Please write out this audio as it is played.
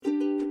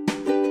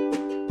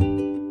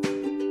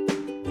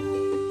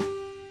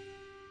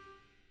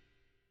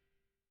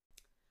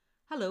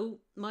Hello,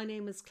 my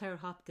name is Claire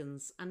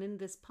Hopkins, and in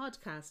this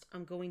podcast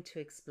I'm going to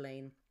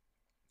explain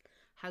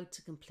how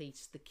to complete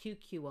the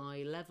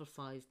QQI Level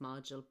 5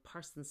 module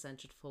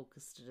Person-Centred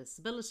Focus to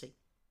Disability.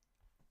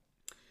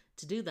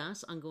 To do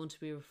that, I'm going to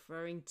be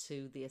referring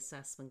to the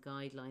assessment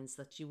guidelines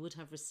that you would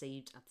have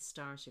received at the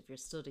start of your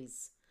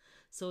studies.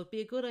 So it'd be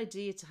a good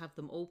idea to have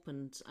them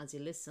opened as you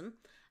listen,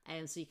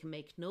 so you can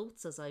make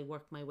notes as I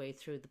work my way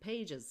through the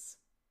pages.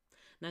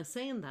 Now,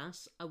 saying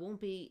that, I won't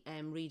be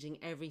reading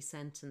every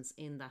sentence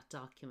in that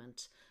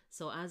document.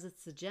 So as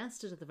it's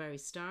suggested at the very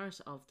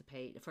start of the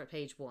page, for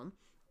page 1,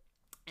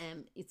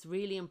 it's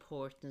really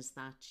important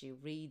that you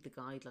read the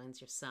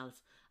guidelines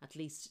yourself at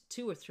least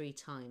 2 or 3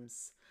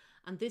 times.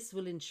 And this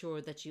will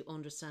ensure that you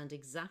understand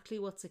exactly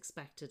what's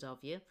expected of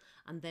you.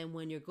 And then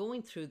when you're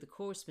going through the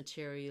course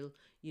material,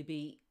 you'll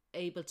be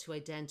able to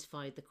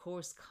identify the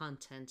course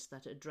content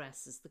that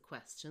addresses the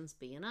questions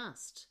being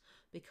asked,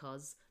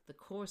 because the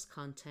course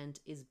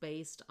content is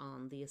based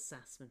on the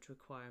assessment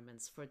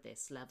requirements for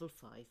this Level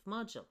 5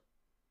 module.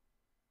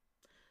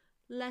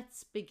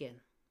 Let's begin.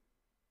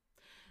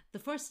 The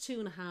first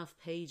 2.5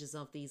 pages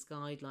of these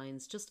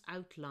guidelines just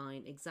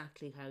outline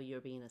exactly how you're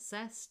being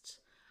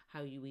assessed,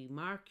 how we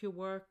mark your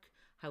work,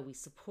 how we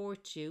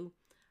support you,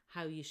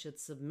 how you should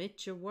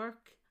submit your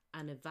work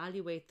and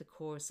evaluate the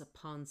course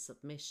upon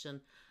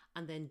submission,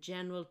 and then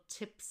general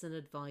tips and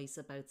advice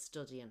about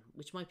studying,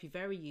 which might be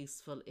very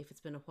useful if it's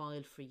been a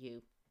while for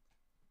you.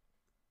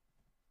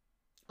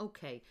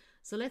 Okay,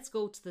 so let's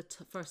go to the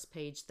first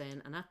page then,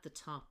 and at the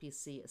top you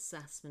see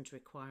assessment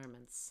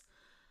requirements.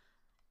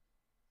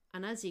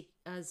 And as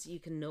you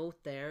can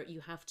note there,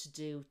 you have to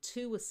do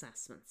 2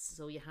 assessments.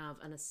 So you have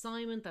an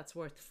assignment that's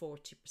worth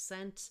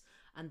 40%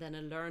 and then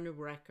a learner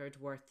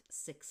record worth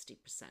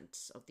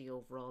 60% of the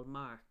overall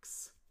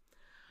marks.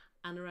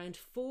 And around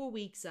 4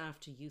 weeks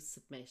after you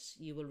submit,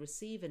 you will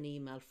receive an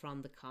email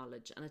from the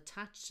college, and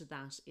attached to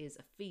that is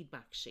a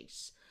feedback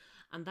sheet.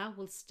 And that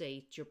will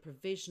state your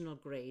provisional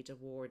grade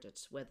awarded,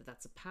 whether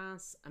that's a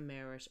pass, a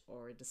merit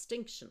or a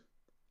distinction.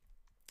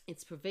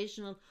 It's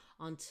provisional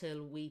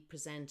until we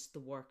present the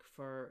work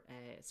for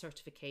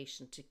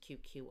certification to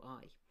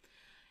QQI.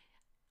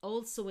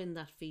 Also in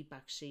that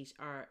feedback sheet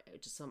are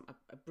just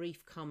a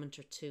brief comment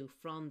or two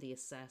from the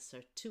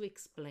assessor to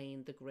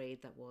explain the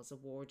grade that was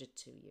awarded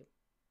to you.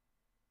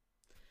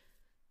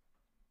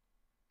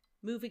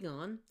 Moving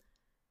on,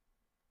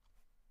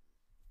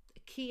 a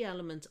key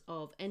element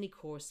of any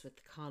course with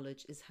the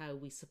college is how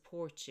we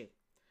support you.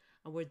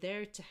 And we're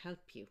there to help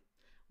you.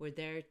 We're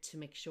there to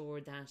make sure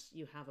that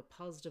you have a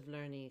positive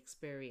learning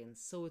experience.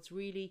 So it's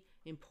really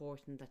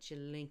important that you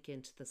link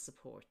into the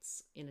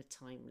supports in a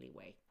timely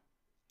way.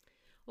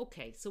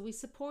 Okay, so we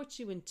support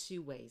you in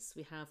 2 ways.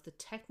 We have the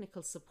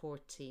technical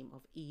support team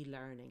of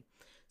e-learning.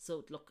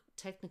 So look,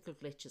 technical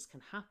glitches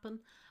can happen.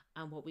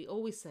 And what we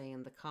always say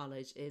in the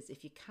college is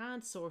if you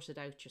can't sort it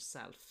out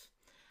yourself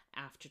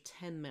after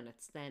 10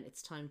 minutes, then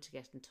it's time to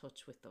get in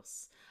touch with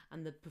us.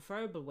 And the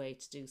preferable way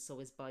to do so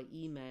is by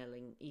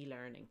emailing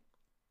e-learning.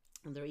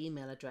 And their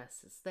email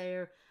address is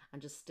there,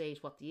 and just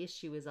state what the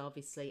issue is,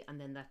 obviously, and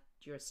then that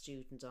you're a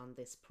student on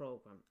this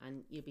program,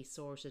 and you'll be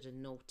sorted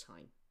in no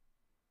time.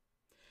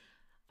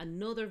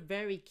 Another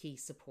very key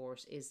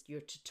support is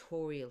your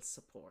tutorial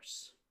support.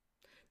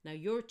 Now,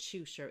 your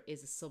tutor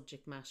is a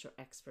subject matter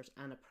expert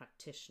and a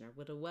practitioner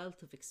with a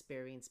wealth of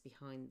experience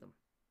behind them.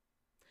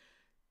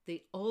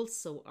 They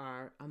also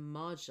are a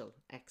module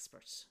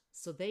expert,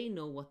 so they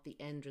know what the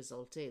end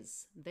result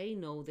is. They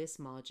know this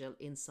module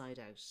inside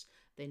out.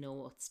 They know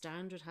what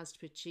standard has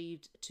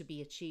to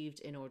be achieved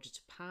in order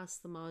to pass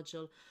the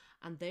module,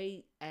 and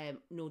they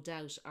no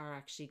doubt are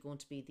actually going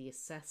to be the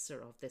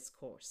assessor of this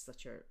course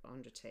that you're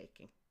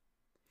undertaking.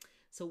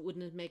 So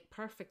wouldn't it make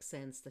perfect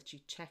sense that you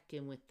check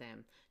in with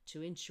them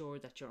to ensure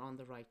that you're on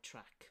the right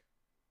track?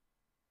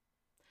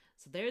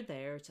 So they're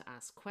there to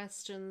ask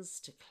questions,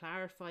 to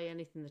clarify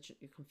anything that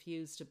you're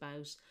confused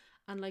about,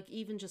 and like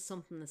even just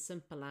something as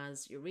simple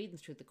as you're reading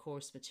through the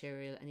course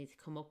material and you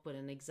come up with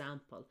an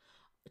example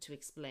to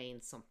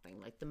explain something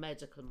like the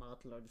medical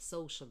model or the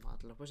social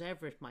model or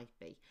whatever it might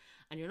be,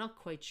 and you're not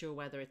quite sure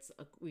whether it's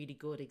a really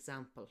good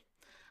example,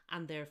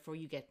 and therefore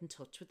you get in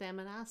touch with them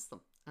and ask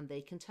them, and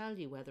they can tell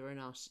you whether or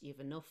not you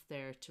have enough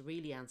there to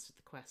really answer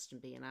the question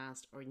being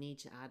asked or need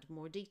to add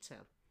more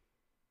detail.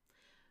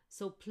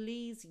 So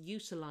please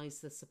utilise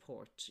the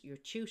support. Your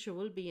tutor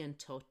will be in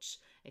touch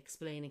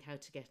explaining how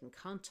to get in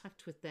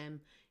contact with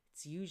them.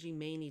 It's usually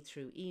mainly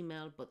through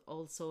email, but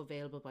also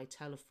available by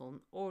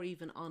telephone or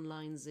even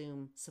online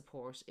Zoom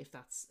support if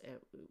that's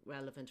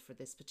relevant for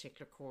this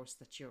particular course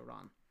that you're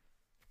on.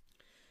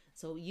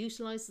 So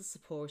utilise the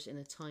support in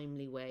a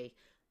timely way.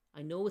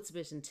 I know it's a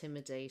bit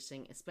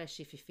intimidating,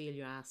 especially if you feel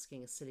you're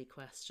asking a silly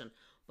question,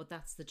 but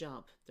that's the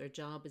job. Their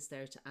job is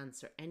there to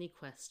answer any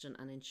question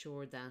and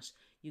ensure that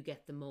you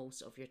get the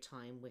most of your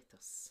time with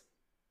us.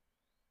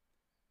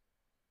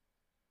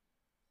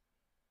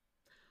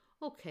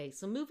 Okay,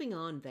 so moving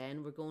on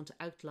then, we're going to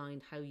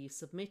outline how you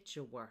submit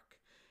your work.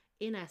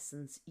 in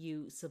essence,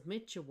 you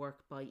submit your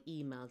work by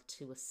email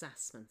to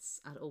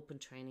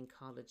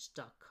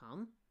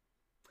assessments@opentrainingcollege.com.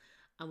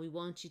 And we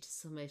want you to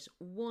submit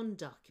one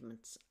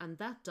document, and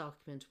that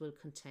document will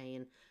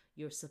contain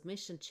your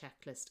submission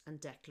checklist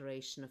and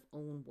declaration of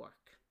own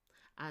work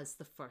as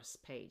the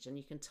first page. And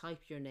you can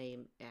type your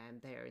name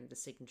there in the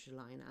signature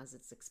line as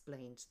it's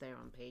explained there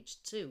on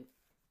page 2.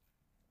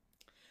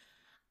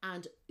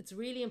 And it's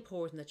really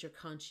important that you're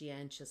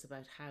conscientious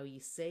about how you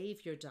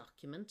save your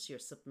document, your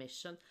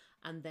submission,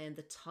 and then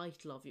the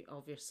title of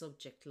your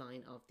subject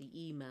line of the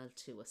email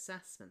to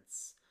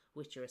assessments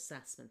with your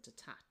assessment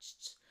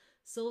attached,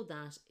 so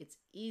that it's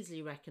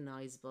easily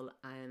recognisable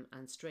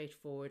and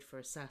straightforward for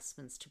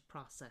assessments to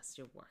process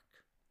your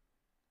work.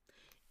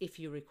 If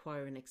you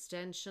require an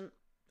extension,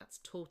 that's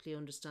totally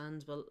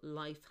understandable.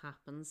 Life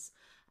happens.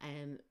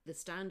 The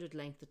standard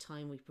length of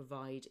time we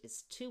provide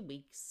is 2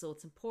 weeks, so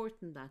it's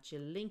important that you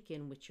link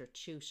in with your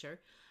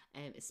tutor,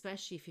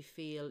 especially if you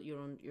feel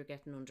you're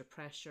getting under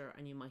pressure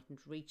and you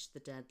mightn't reach the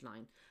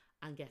deadline,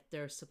 and get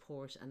their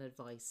support and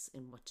advice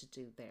in what to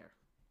do there.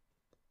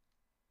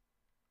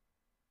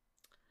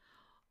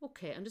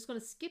 Okay, I'm just going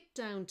to skip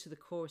down to the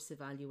course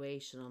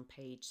evaluation on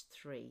page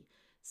 3.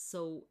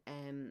 So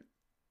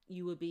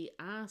you will be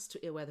asked,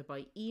 whether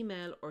by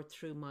email or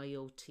through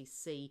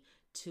MyOTC,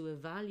 to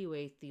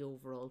evaluate the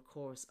overall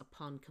course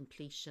upon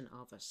completion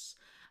of it.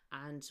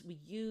 And we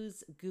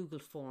use Google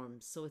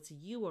Forms, so it's a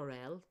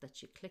URL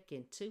that you click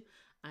into,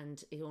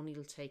 and it only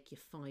will take you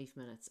 5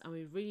 minutes. And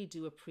we really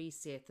do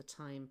appreciate the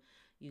time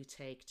you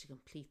take to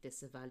complete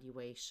this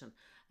evaluation,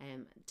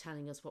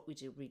 telling us what we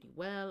do really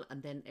well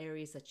and then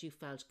areas that you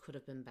felt could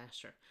have been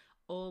better.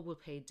 All will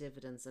pay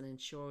dividends and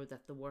ensure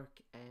that the work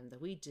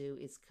that we do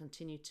is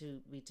continue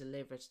to be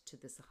delivered to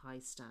this high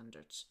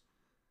standard.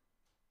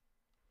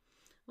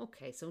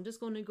 Okay, so I'm just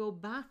going to go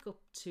back up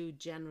to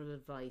general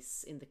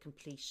advice in the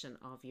completion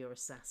of your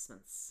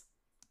assessments.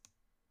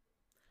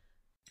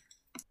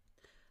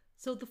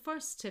 So the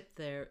first tip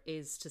there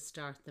is to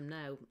start them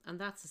now, and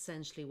that's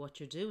essentially what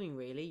you're doing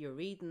really. You're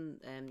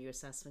reading your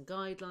assessment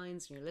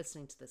guidelines, and you're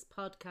listening to this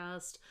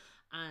podcast,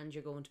 and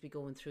you're going to be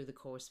going through the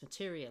course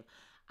material.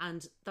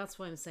 And that's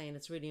why I'm saying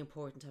it's really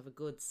important to have a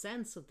good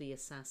sense of the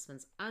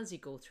assessments as you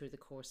go through the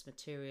course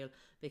material,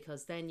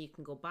 because then you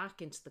can go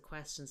back into the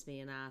questions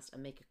being asked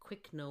and make a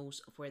quick note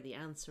of where the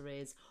answer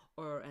is,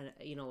 or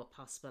a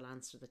possible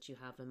answer that you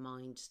have in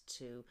mind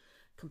to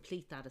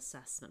complete that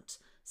assessment.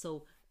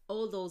 So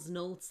all those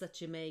notes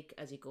that you make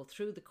as you go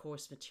through the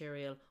course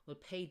material will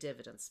pay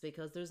dividends,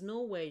 because there's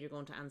no way you're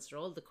going to answer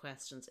all the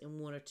questions in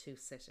 1 or 2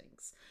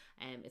 sittings.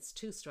 It's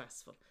too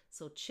stressful.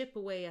 So chip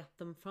away at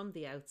them from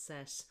the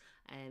outset.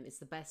 It's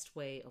the best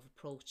way of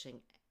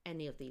approaching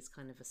any of these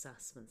kind of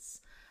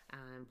assessments,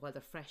 while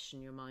they're fresh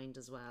in your mind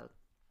as well.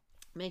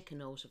 Make a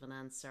note of an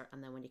answer,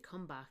 and then when you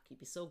come back, you'd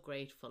be so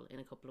grateful in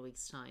a couple of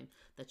weeks' time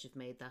that you've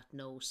made that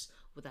note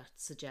with that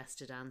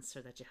suggested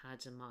answer that you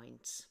had in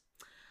mind.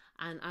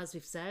 And as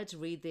we've said,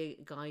 read the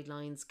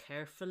guidelines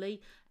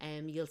carefully.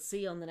 You'll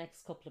see on the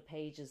next couple of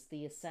pages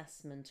the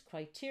assessment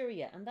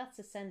criteria, and that's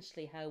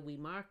essentially how we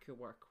mark your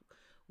work.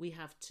 We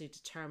have to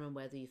determine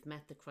whether you've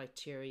met the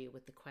criteria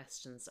with the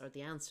questions or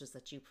the answers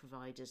that you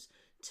provided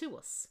to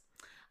us.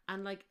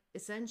 And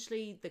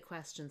essentially the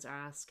questions are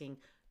asking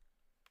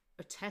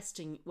or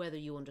testing whether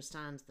you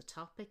understand the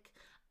topic,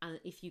 and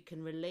if you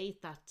can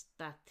relate that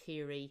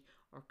theory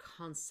or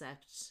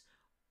concept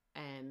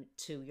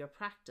to your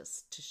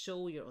practice, to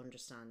show your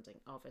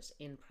understanding of it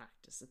in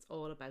practice. It's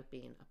all about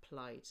being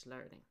applied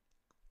learning.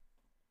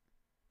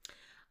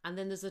 And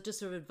then there's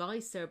just a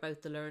advice there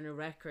about the learner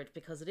record,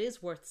 because it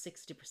is worth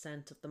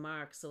 60% of the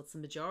marks, so it's the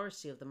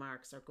majority of the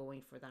marks are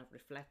going for that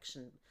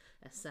reflection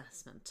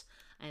assessment.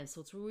 And so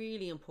it's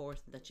really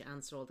important that you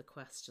answer all the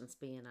questions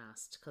being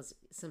asked, because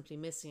simply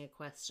missing a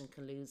question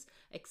can lose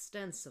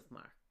extensive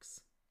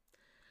marks.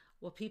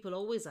 What people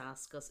always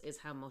ask us is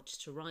how much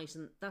to write,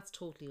 and that's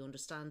totally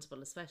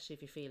understandable, especially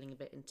if you're feeling a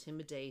bit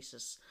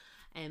intimidated.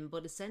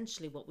 But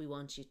essentially what we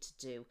want you to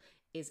do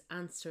is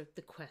answer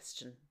the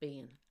question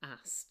being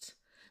asked.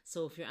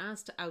 So if you're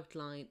asked to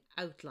outline.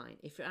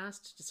 If you're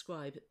asked to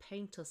describe,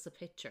 paint us a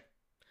picture.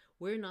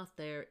 We're not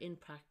there in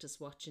practice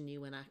watching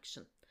you in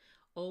action.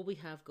 All we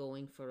have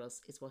going for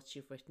us is what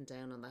you've written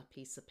down on that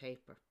piece of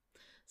paper.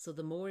 So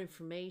the more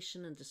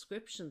information and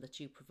description that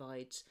you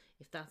provide,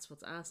 if that's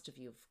what's asked of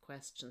you of a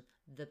question,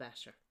 the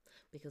better.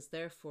 Because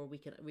therefore we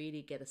can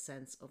really get a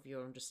sense of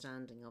your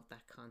understanding of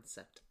that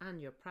concept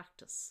and your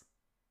practice.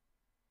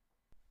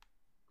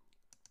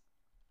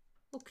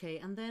 Okay,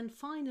 and then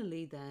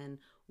finally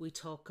we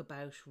talk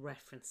about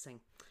referencing.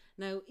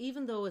 Now,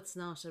 even though it's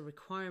not a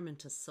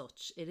requirement as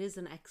such, it is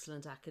an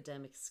excellent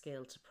academic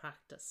skill to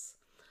practice.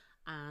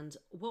 And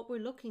what we're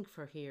looking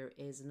for here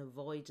is an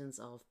avoidance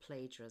of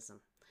plagiarism.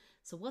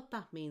 So what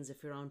that means,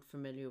 if you're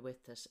unfamiliar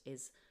with it,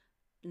 is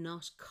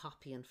not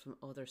copying from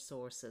other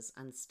sources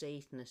and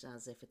stating it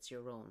as if it's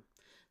your own.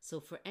 So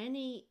for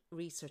any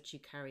research you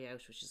carry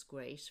out, which is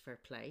great, fair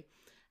play,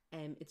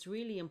 it's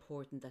really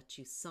important that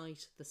you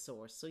cite the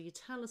source. So you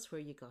tell us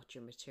where you got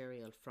your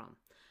material from.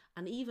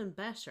 And even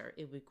better,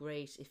 it would be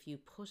great if you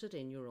put it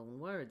in your own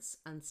words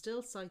and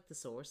still cite the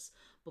source,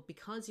 but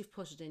because you've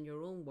put it in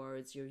your own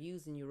words, you're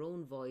using your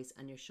own voice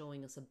and you're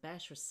showing us a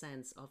better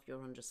sense of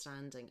your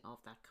understanding of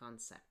that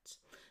concept.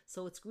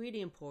 So it's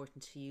really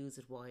important to use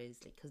it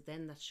wisely, because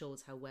then that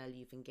shows how well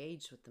you've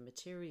engaged with the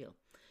material.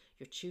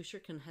 Your tutor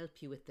can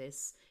help you with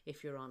this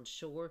if you're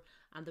unsure,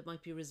 and there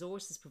might be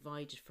resources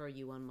provided for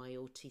you on my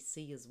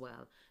OTC as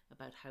well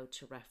about how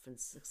to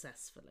reference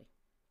successfully.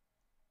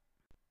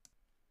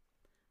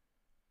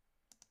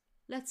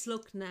 Let's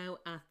look now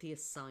at the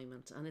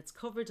assignment, and it's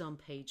covered on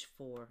page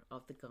 4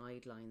 of the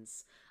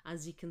guidelines.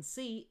 As you can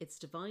see, it's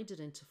divided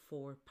into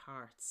 4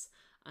 parts,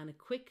 and a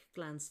quick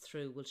glance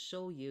through will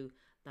show you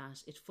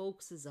that it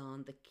focuses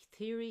on the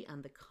theory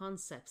and the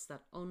concepts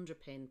that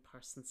underpin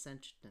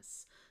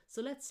person-centeredness.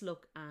 So let's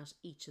look at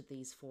each of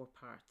these 4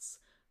 parts.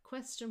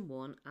 Question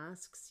 1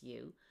 asks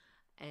you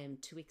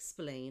to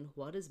explain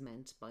what is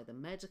meant by the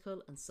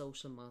medical and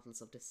social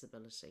models of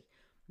disability.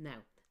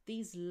 Now,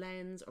 these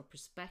lens or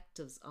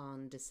perspectives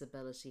on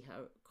disability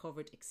are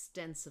covered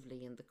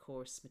extensively in the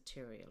course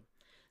material.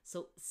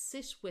 So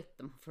sit with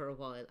them for a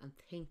while and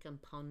think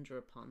and ponder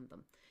upon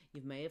them.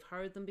 You may have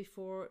heard them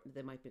before,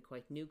 they might be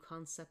quite new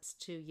concepts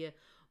to you,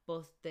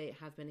 but they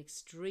have been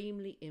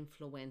extremely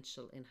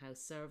influential in how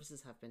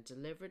services have been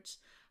delivered,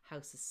 how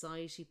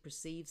society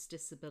perceives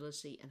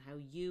disability, and how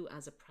you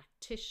as a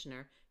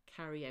practitioner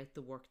carry out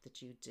the work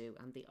that you do,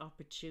 and the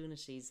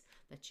opportunities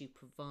that you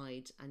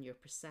provide, and your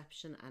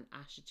perception and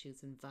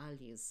attitudes and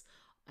values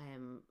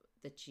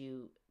that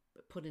you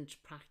put into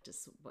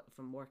practice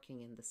from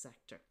working in the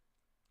sector.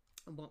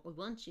 And what we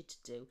want you to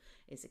do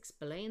is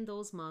explain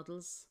those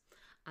models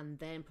and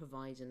then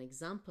provide an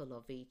example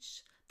of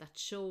each that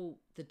show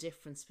the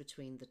difference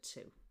between the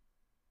two.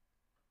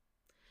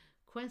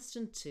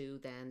 Question 2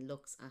 then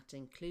looks at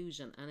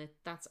inclusion, and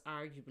that's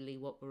arguably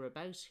what we're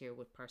about here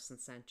with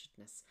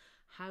person-centeredness.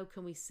 How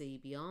can we see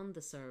beyond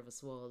the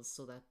service walls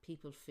so that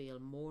people feel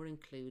more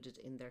included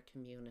in their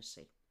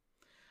community?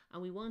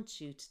 And we want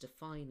you to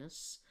define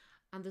it,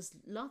 and there's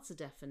lots of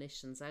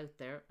definitions out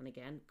there, and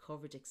again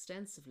covered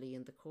extensively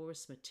in the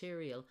course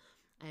material.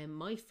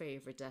 My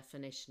favourite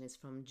definition is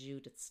from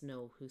Judith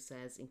Snow, who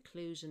says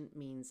inclusion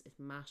means it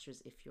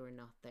matters if you're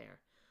not there.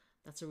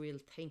 That's a real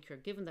thinker,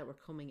 given that we're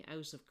coming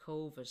out of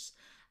COVID,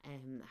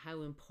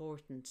 how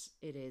important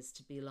it is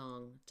to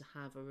belong, to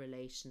have a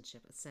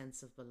relationship, a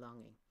sense of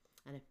belonging,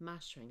 and it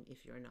mattering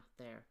if you're not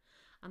there.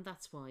 And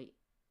that's why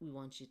we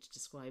want you to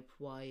describe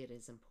why it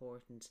is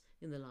important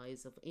in the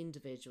lives of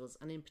individuals,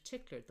 and in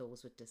particular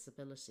those with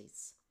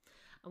disabilities.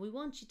 And we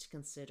want you to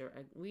consider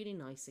a really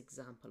nice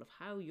example of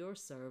how your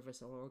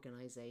service or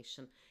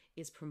organisation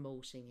is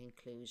promoting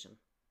inclusion.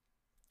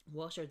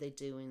 What are they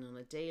doing on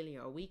a daily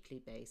or weekly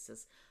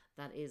basis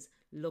that is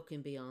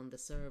looking beyond the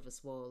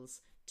service walls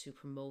to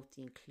promote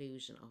the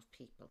inclusion of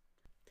people?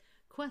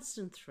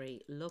 Question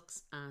 3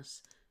 looks at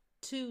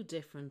 2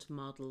 different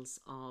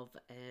models of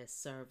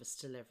service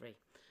delivery: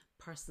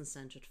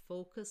 person-centred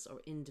focus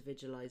or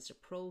individualised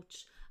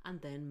approach,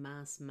 and then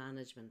mass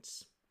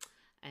management.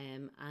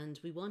 And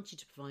we want you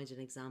to provide an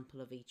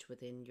example of each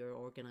within your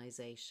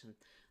organisation.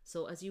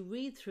 So as you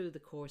read through the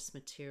course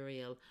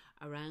material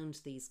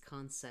around these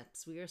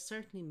concepts, we are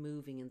certainly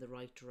moving in the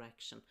right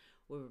direction.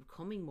 We're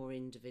becoming more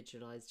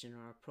individualised in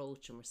our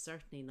approach, and we're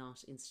certainly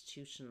not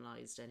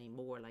institutionalised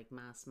anymore like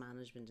mass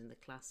management in the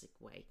classic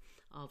way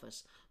of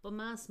it. But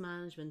mass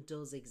management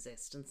does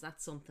exist, and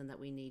that's something that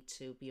we need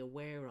to be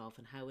aware of,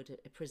 and how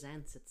it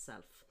presents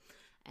itself,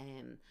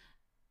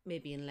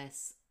 maybe in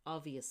less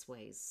obvious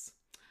ways.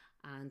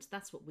 And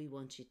that's what we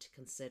want you to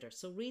consider.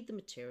 So read the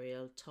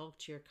material, talk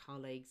to your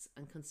colleagues,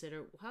 and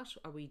consider what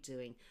are we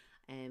doing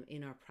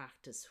in our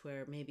practice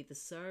where maybe the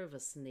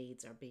service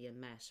needs are being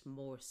met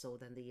more so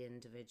than the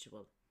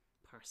individual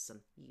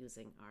person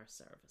using our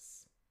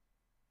service.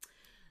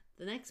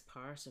 The next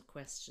part of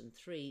question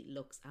 3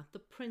 looks at the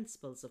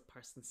principles of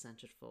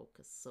person-centred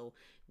focus. So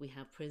we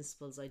have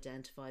principles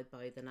identified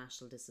by the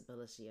National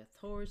Disability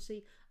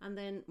Authority, and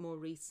then more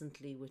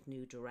recently with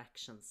new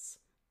directions.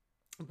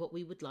 What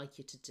we would like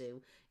you to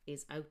do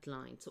is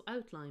outline. So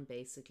outline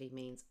basically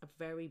means a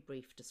very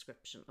brief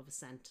description of a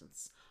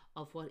sentence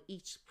of what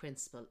each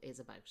principle is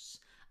about.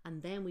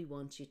 And then we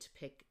want you to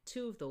pick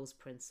 2 of those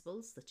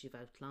principles that you've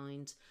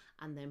outlined,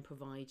 and then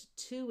provide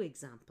 2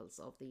 examples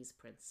of these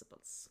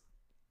principles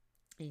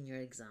in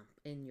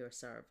your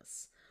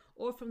service,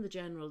 or from the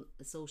general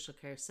social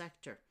care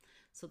sector.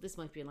 So this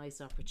might be a nice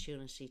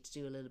opportunity to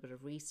do a little bit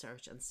of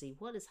research and see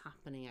what is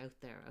happening out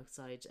there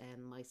outside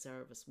my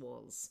service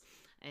walls.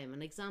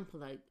 An example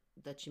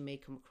that you may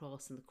come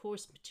across in the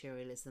course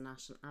material is the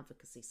National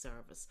Advocacy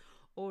Service,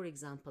 or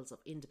examples of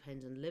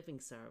independent living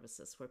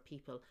services where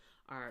people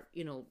are,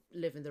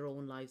 living their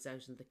own lives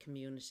out in the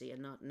community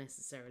and not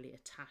necessarily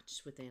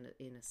attached within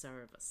a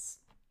service.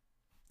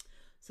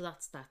 So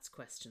that's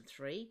question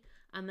 3.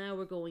 And now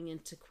we're going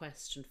into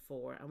question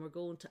 4, and we're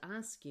going to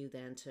ask you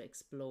then to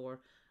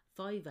explore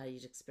 5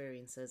 valued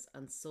experiences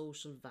and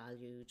social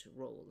valued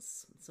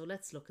roles. So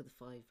let's look at the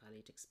 5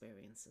 valued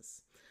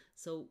experiences.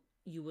 So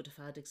you would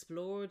have had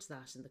explored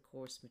that in the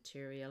course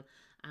material,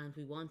 and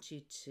we want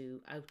you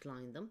to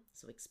outline them.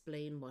 So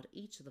explain what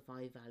each of the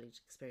 5 valued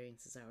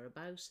experiences are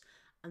about,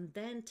 and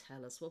then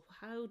tell us, well,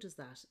 how does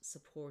that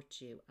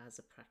support you as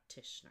a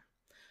practitioner?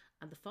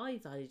 And the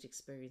 5 valued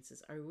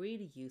experiences are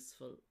really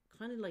useful,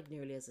 kind of like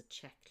nearly as a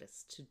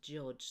checklist to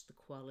judge the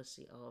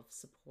quality of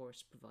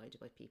support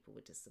provided by people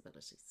with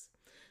disabilities.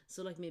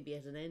 So like maybe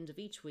at an end of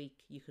each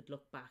week, you could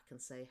look back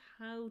and say,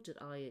 how did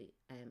I,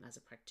 as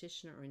a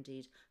practitioner, or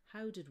indeed,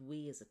 how did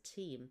we as a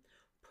team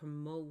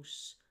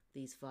promote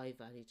these 5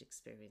 valued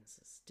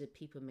experiences? Did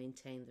people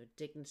maintain their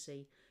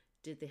dignity?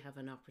 Did they have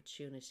an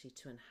opportunity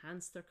to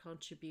enhance their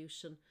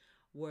contribution?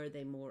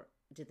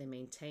 Did they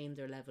maintain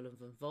their level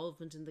of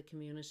involvement in the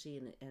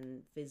community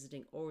and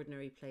visiting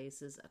ordinary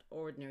places at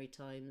ordinary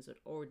times with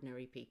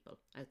ordinary people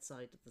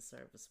outside of the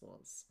service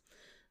walls?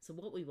 So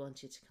what we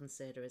want you to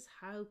consider is,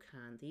 how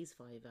can these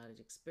 5 valued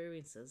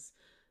experiences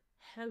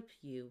help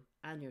you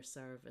and your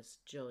service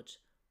judge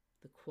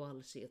the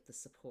quality of the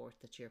support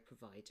that you're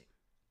providing?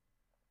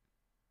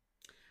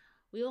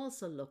 We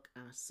also look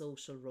at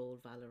social role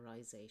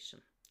valorisation,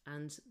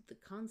 and the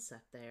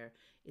concept there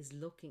is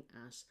looking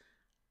at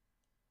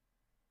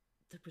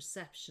the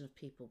perception of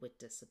people with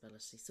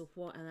disability.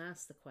 And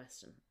ask the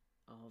question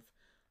of,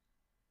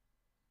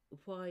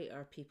 why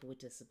are people with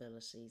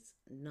disabilities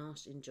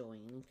not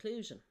enjoying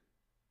inclusion?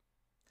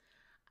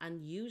 And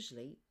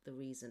usually the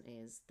reason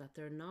is that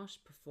they're not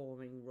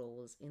performing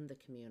roles in the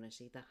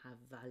community that have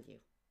value.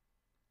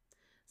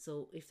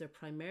 So if they're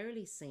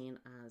primarily seen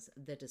as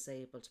the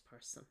disabled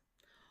person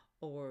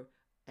or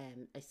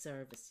a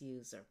service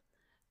user,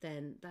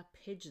 then that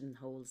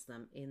pigeonholes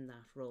them in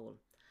that role,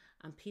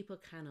 and people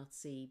cannot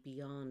see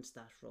beyond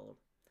that role.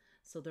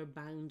 So they're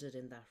bounded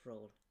in that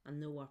role, and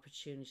no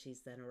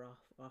opportunities then are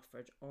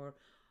offered, or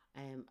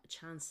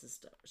chances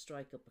to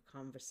strike up a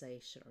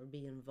conversation or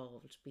be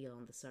involved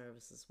beyond the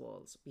services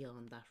walls,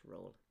 beyond that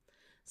role.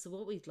 So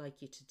what we'd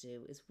like you to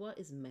do is, what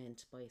is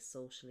meant by a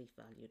socially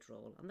valued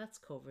role? And that's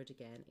covered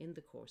again in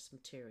the course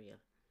material.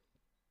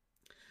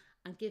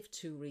 And give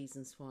 2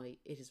 reasons why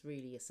it is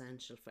really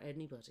essential for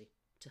anybody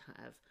to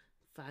have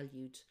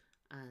valued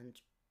and,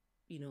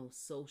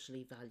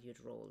 socially valued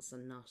roles,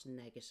 and not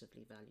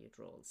negatively valued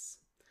roles.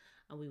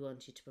 And we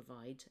want you to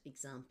provide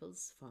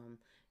examples from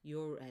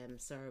your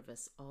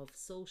service of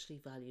socially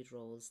valued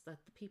roles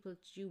that the people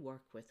that you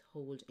work with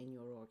hold in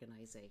your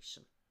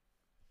organisation.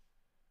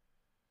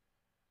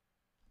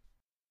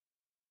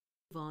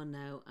 Move on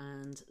now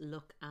and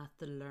look at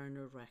the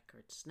learner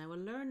record. Now, a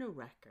learner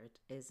record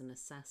is an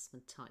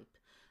assessment type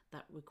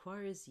that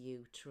requires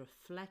you to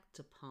reflect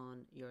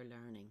upon your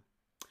learning.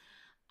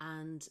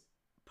 And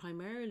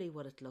primarily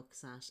what it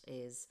looks at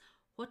is,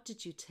 what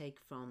did you take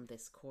from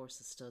this course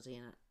of study,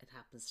 and it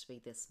happens to be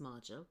this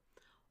module?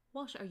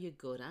 What are you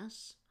good at?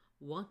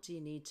 What do you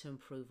need to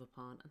improve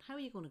upon? And how are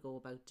you going to go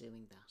about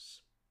doing that?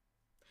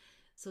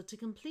 So to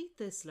complete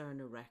this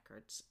learner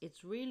record,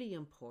 it's really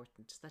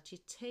important that you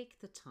take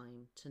the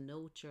time to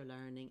note your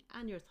learning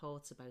and your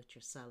thoughts about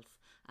yourself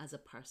as a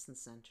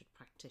person-centred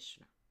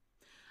practitioner.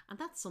 And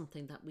that's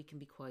something that we can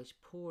be quite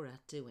poor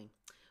at doing.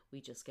 We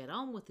just get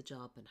on with the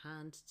job in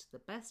hand to the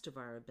best of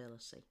our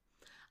ability.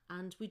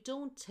 And we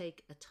don't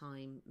take a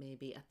time,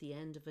 maybe at the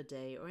end of a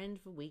day or end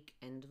of a week,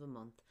 end of a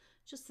month,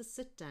 just to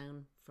sit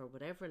down for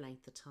whatever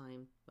length of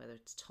time, whether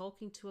it's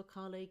talking to a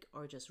colleague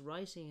or just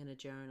writing in a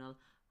journal,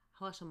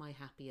 what am I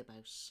happy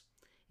about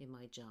in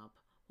my job?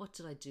 What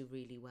did I do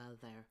really well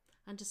there?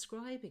 And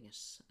describing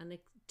it and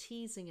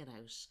teasing it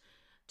out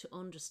to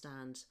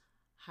understand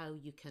how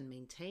you can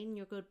maintain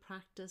your good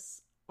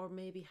practice, or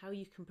maybe how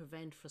you can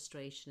prevent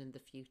frustration in the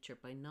future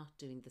by not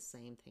doing the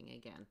same thing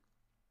again.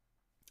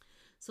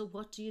 So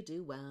what do you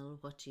do well?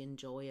 What do you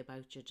enjoy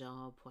about your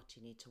job? What do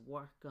you need to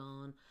work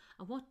on?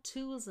 And what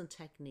tools and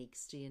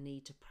techniques do you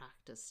need to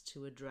practice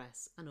to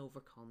address and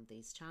overcome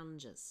these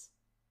challenges?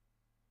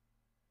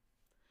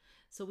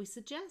 So we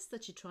suggest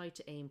that you try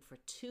to aim for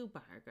 2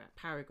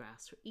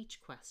 paragraphs for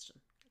each question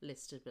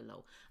listed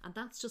below. And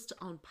that's just to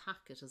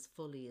unpack it as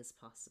fully as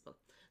possible,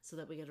 so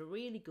that we get a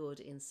really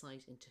good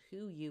insight into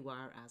who you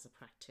are as a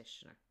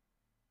practitioner.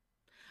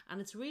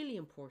 And it's really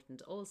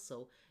important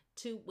also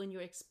to, when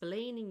you're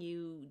explaining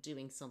you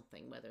doing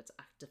something, whether it's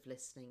active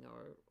listening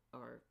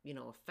or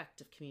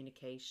effective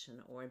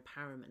communication or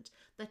empowerment,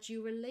 that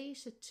you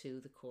relate it to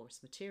the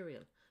course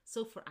material.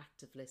 So for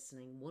active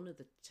listening, one of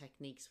the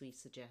techniques we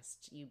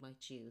suggest you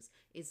might use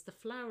is the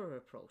flower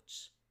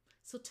approach.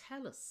 So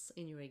tell us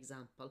in your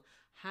example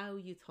how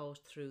you thought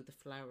through the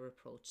flower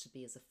approach to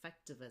be as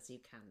effective as you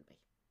can be.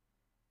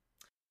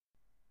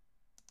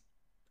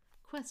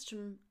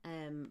 Questions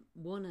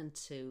 1 and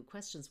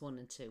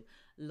 2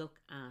 look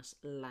at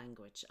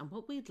language, and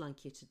what we'd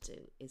like you to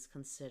do is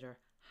consider,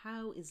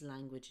 how is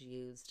language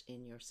used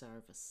in your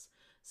service?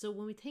 So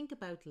when we think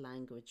about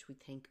language, we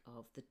think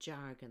of the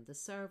jargon, the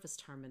service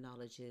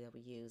terminology that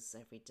we use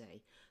every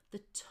day,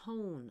 the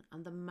tone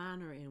and the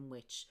manner in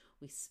which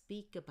we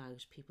speak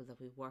about people that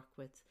we work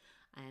with,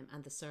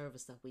 and the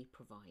service that we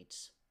provide.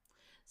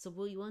 So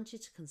we want you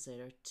to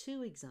consider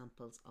 2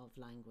 examples of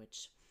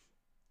language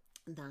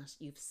that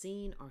you've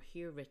seen or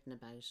hear written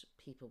about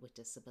people with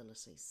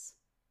disabilities.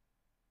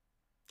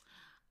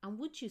 And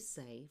would you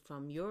say,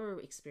 from your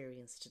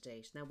experience to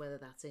date, now whether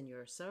that's in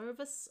your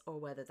service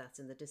or whether that's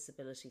in the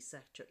disability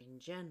sector in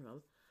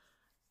general,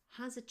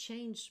 has it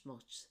changed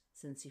much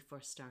since you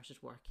first started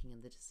working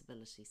in the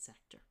disability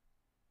sector?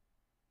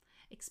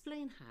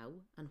 Explain how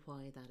and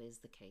why that is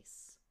the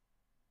case.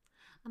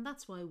 And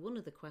that's why one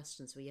of the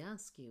questions we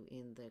ask you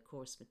in the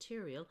course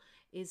material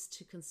is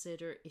to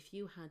consider if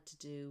you had to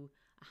do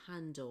a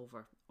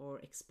handover or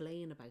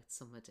explain about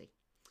somebody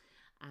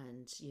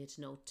and you had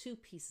to know 2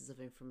 pieces of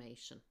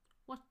information.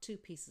 What 2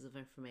 pieces of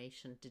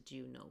information did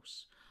you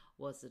note?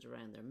 Was it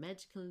around their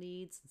medical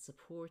needs and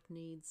support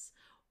needs?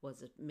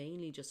 Was it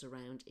mainly just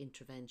around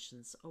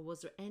interventions, or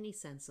was there any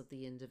sense of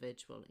the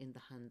individual in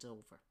the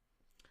handover?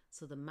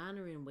 So the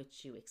manner in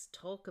which you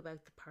talk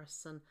about the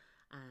person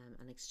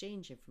and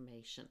exchange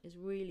information is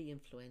really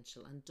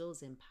influential and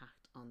does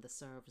impact on the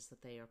service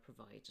that they are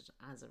provided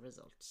as a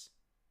result.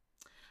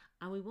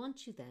 And we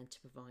want you then to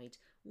provide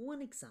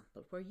one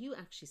example where you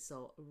actually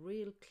saw a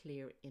real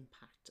clear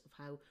impact of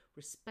how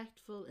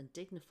respectful and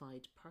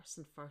dignified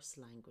person first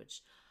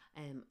language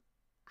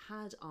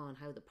had on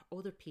how the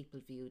other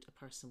people viewed a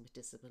person with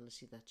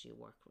disability that you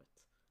work with.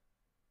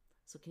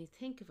 So can you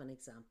think of an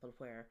example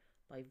where,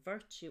 by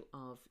virtue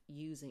of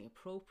using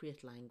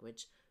appropriate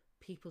language,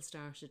 people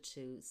started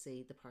to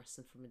see the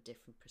person from a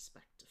different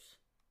perspective?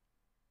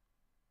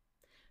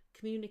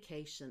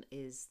 Communication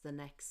is the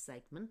next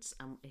segment,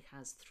 and it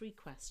has 3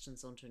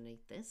 questions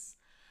underneath this.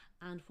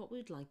 And what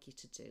we'd like you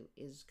to do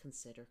is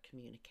consider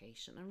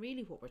communication. And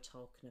really what we're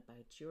talking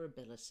about, your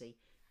ability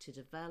to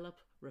develop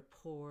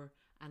rapport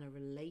and a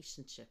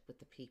relationship with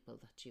the people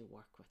that you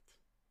work with.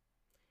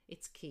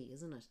 It's key,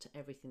 isn't it, to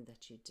everything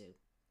that you do.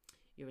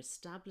 You're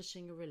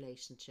establishing a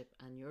relationship,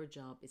 and your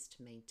job is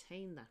to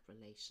maintain that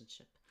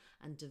relationship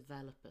and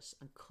develop it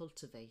and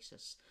cultivate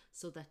it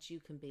so that you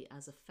can be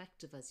as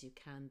effective as you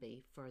can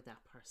be for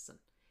that person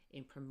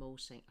in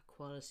promoting a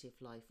quality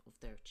of life of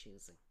their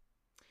choosing.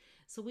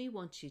 So we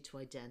want you to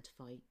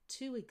identify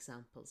 2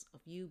 examples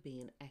of you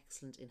being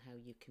excellent in how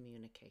you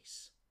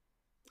communicate.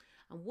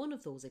 And one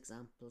of those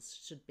examples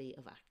should be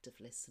of active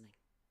listening.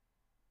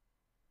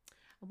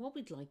 And what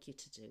we'd like you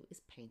to do is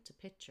paint a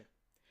picture.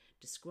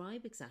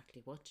 Describe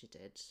exactly what you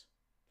did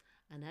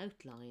and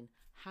outline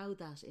how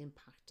that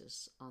impacted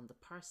on the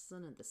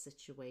person and the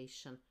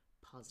situation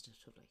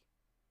positively.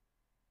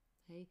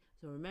 Okay,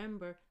 so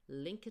remember,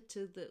 link it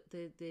to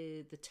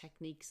the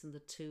techniques and the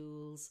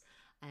tools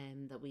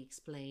that we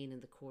explain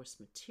in the course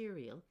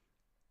material,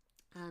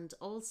 and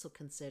also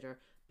consider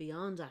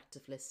beyond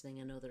active listening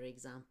and other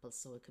examples.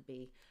 So it could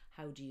be,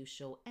 how do you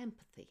show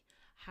empathy?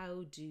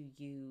 How do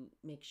you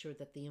make sure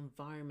that the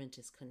environment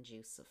is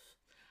conducive?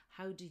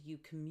 How do you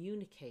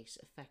communicate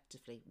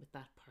effectively with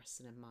that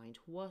person in mind?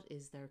 What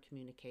is their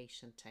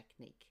communication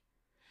technique?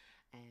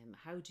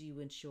 How do you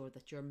ensure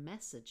that your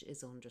message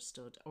is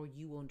understood, or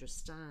you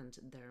understand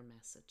their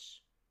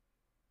message?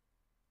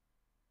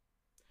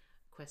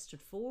 Question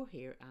 4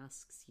 here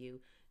asks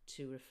you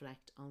to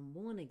reflect on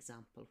one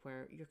example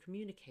where your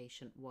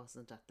communication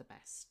wasn't at the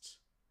best.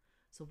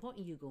 So what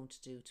are you going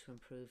to do to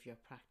improve your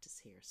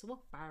practice here? So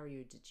what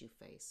barrier did you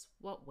face?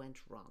 What went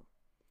wrong?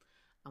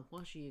 And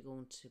what are you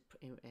going to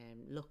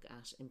look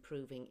at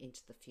improving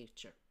into the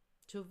future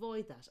to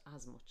avoid that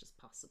as much as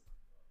possible?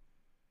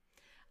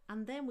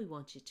 And then we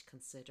want you to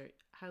consider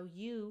how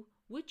you,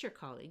 with your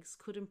colleagues,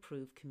 could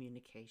improve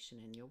communication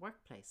in your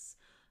workplace.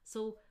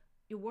 So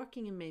you're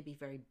working in maybe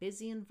very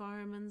busy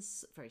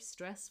environments, very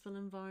stressful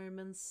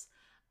environments,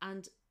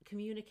 and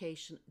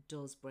communication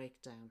does break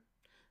down.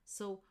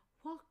 So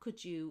what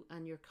could you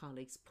and your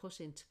colleagues put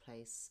into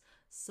place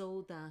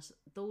so that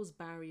those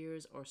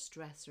barriers or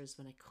stressors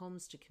when it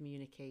comes to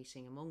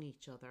communicating among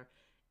each other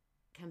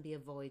can be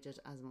avoided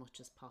as much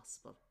as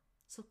possible?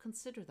 So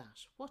consider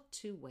that. What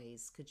 2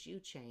 ways could you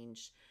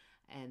change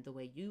the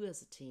way you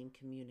as a team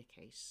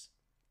communicate?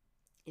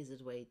 Is it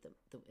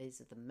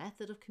the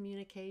method of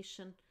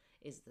communication?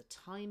 Is it the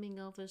timing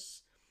of it?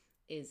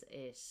 Is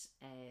it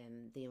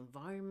the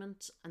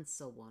environment, and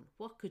so on?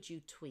 What could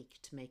you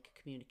tweak to make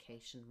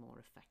communication more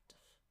effective?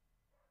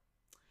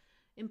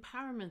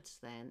 Empowerment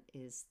then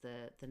is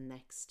the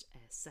next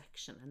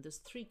section, and there's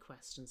 3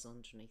 questions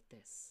underneath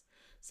this.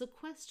 So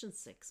question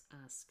 6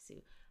 asks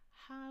you,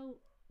 how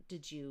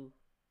did you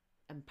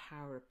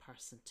empower a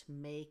person to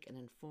make an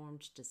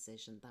informed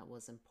decision that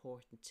was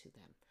important to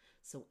them?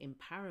 So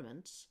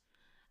empowerment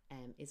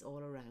is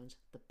all around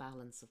the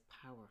balance of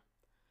power.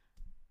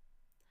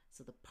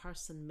 So the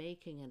person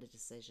making a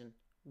decision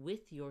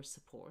with your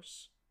support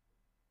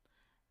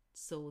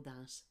so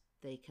that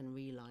they can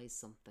realise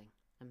something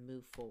and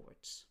move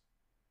forward.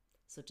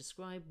 So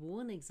describe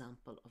one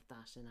example of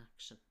that in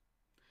action.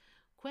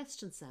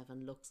 Question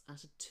 7 looks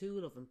at a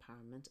tool of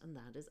empowerment, and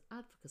that is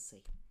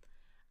advocacy.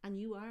 And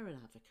you are an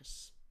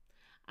advocate.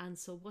 And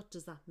so what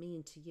does that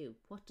mean to you?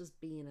 What does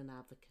being an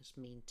advocate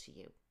mean to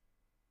you?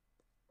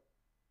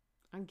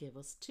 and give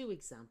us 2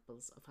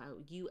 examples of how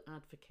you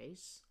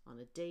advocate on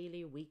a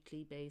daily or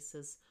weekly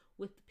basis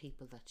with the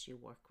people that you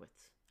work with.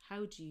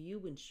 How do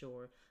you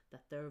ensure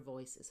that their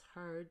voice is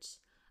heard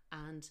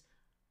and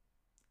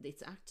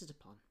it's acted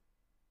upon?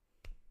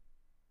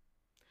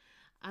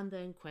 And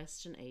then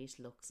question 8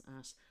 looks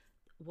at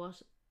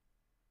what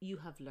you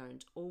have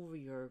learned over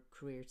your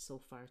career so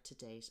far to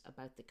date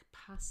about the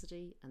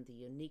capacity and the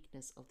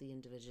uniqueness of the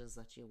individuals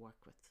that you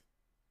work with.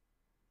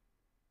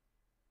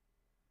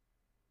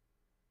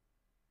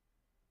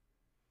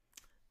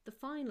 The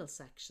final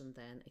section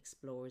then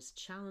explores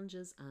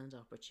challenges and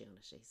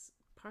opportunities.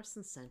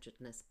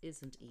 Person-centeredness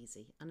isn't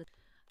easy,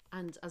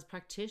 and as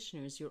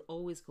practitioners, you're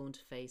always going to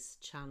face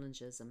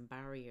challenges and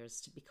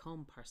barriers to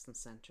become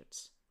person-centered.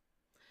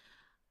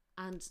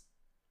 And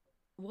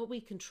what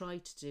we can try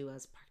to do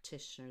as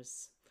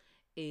practitioners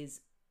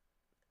is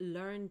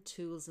learn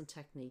tools and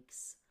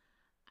techniques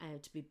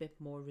to be a bit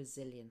more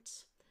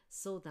resilient,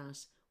 so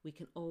that we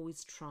can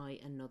always try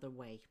another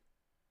way,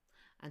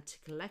 and to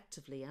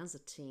collectively as a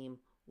team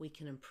we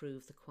can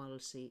improve the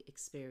quality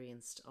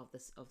experienced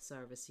of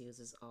service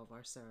users of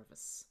our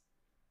service.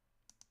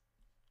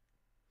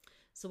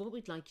 So what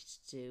we'd like you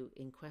to do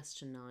in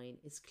question 9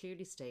 is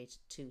clearly state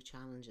 2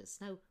 challenges.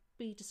 Now,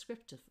 be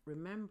descriptive.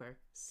 Remember,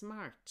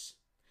 SMART.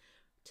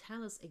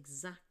 Tell us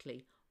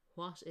exactly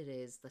what it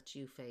is that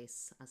you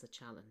face as a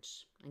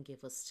challenge and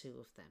give us 2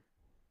 of them.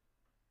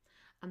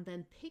 And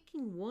then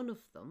picking one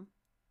of them,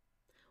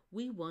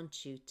 we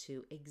want you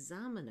to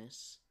examine it,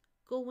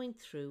 going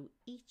through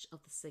each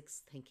of the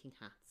 6 thinking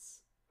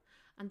hats.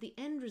 And the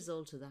end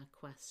result of that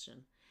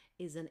question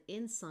is an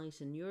insight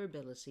in your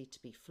ability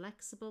to be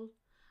flexible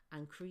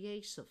and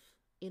creative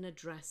in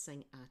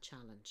addressing a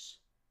challenge.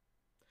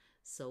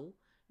 So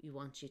we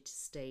want you to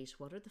state,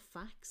 what are the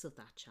facts of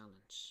that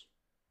challenge?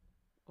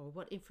 Or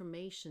what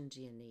information do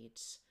you need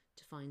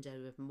to find out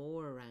a bit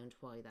more around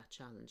why that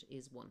challenge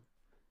is one?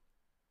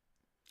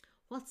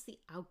 What's the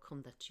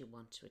outcome that you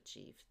want to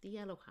achieve? The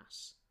yellow hat.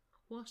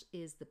 What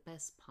is the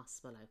best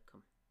possible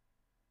outcome?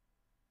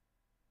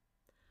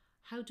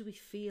 How do we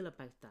feel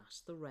about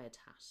that? The red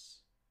hat.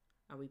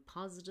 Are we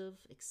positive,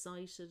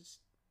 excited,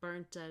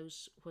 burnt out,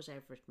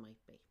 whatever it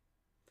might be?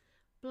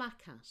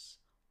 Black hat.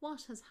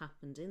 What has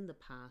happened in the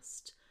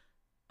past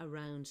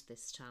around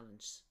this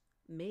challenge?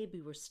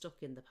 Maybe we're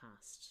stuck in the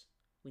past.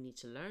 We need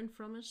to learn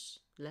from it,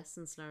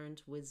 lessons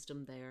learned,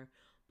 wisdom there,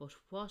 but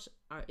what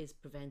is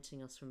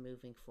preventing us from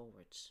moving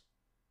forward?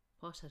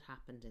 What had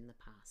happened in the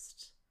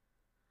past?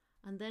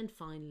 And then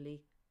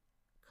finally,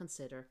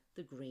 consider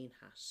the green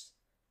hat.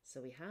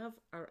 So we have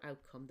our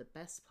outcome, the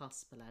best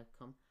possible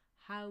outcome.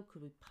 How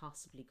could we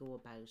possibly go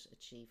about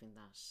achieving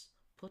that?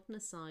 Putting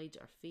aside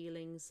our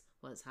feelings,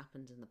 what has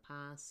happened in the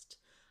past,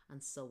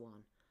 and so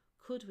on.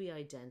 Could we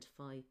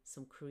identify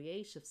some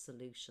creative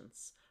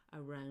solutions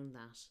around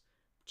that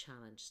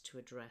challenge to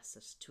address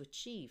it, to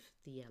achieve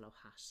the yellow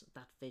hat,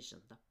 that vision,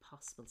 that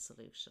possible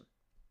solution?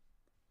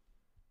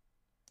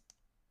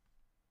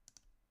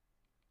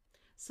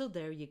 So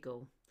there you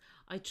go.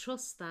 I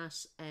trust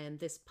that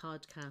this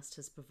podcast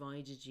has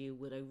provided you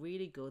with a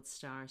really good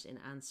start in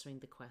answering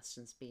the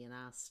questions being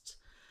asked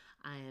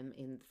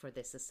for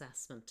this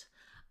assessment.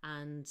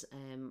 And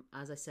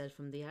as I said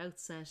from the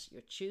outset,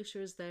 your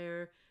tutor is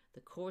there, the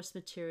course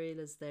material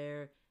is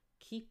there.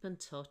 Keep in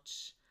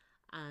touch,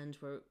 and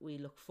we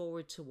look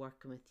forward to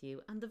working with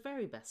you, and the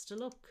very best of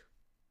luck.